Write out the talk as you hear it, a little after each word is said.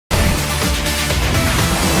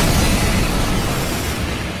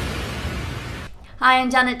Hi,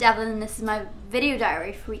 I'm Janet Devlin and this is my video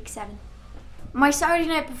diary for week 7. My Saturday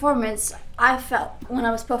night performance, I felt, when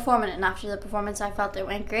I was performing it and after the performance, I felt it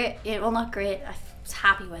went great. Well, not great, I was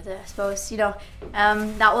happy with it, I suppose, you know.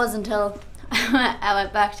 That was until I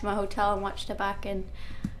went back to my hotel and watched it back, and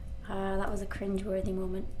that was a cringe-worthy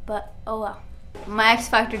moment, but oh well. My X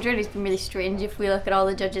Factor journey's been really strange if we look at all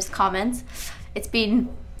the judges' comments. It's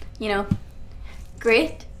been, you know,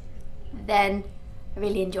 great, then I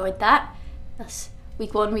really enjoyed that. That's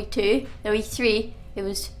week 1, week 2. Then week 3, it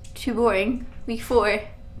was too boring. Week 4,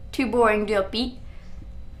 too boring, do upbeat.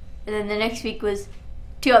 And then the next week was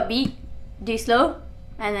too upbeat, do slow.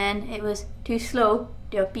 And then it was too slow,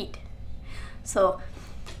 do upbeat. So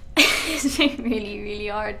it's been really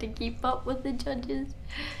hard to keep up with the judges.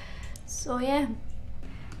 So yeah,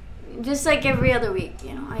 just like every other week,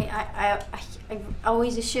 you know, I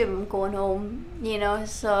always assume I'm going home, you know,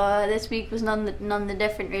 so this week was none the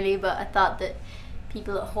different really, but I thought that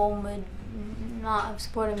people at home would not have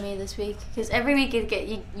supported me this week, because every week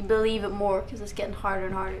you believe it more because it's getting harder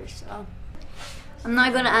and harder. So I'm now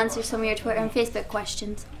going to answer some of your Twitter and Facebook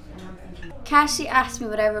questions. Cassie asked me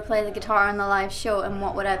would I ever play the guitar on the live show and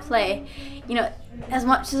what would I play. You know, as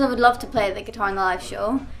much as I would love to play the guitar on the live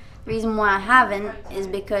show, the reason why I haven't is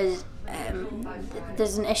because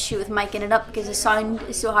there's an issue with miking it up, because the sound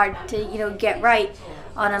is so hard to, you know, get right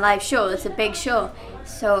on a live show. It's a big show,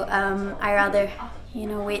 so I rather, you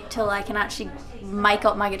know, wait till I can actually mic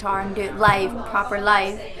up my guitar and do it live, proper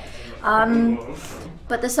live.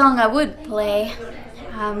 But the song I would play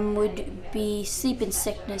would be "Sleeping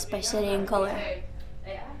Sickness" by City and Colour.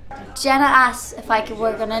 Jenna asks if I could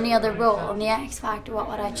work on any other role on the X Factor, what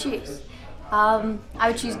would I choose? I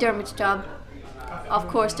would choose Dermot's job. Of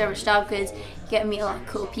course, Dermot's job, because you get to meet a lot of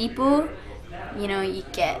cool people. You know, you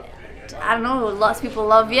get, I don't know, lots of people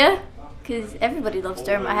love you, because everybody loves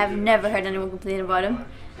Dermot. I have never heard anyone complain about him.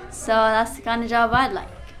 So that's the kind of job I'd like.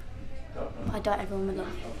 I doubt everyone would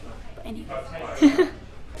love him, but anyway.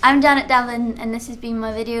 I'm Janet Devlin and this has been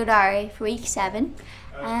my video diary for week 7.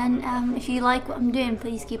 And if you like what I'm doing,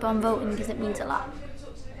 please keep on voting because it means a lot.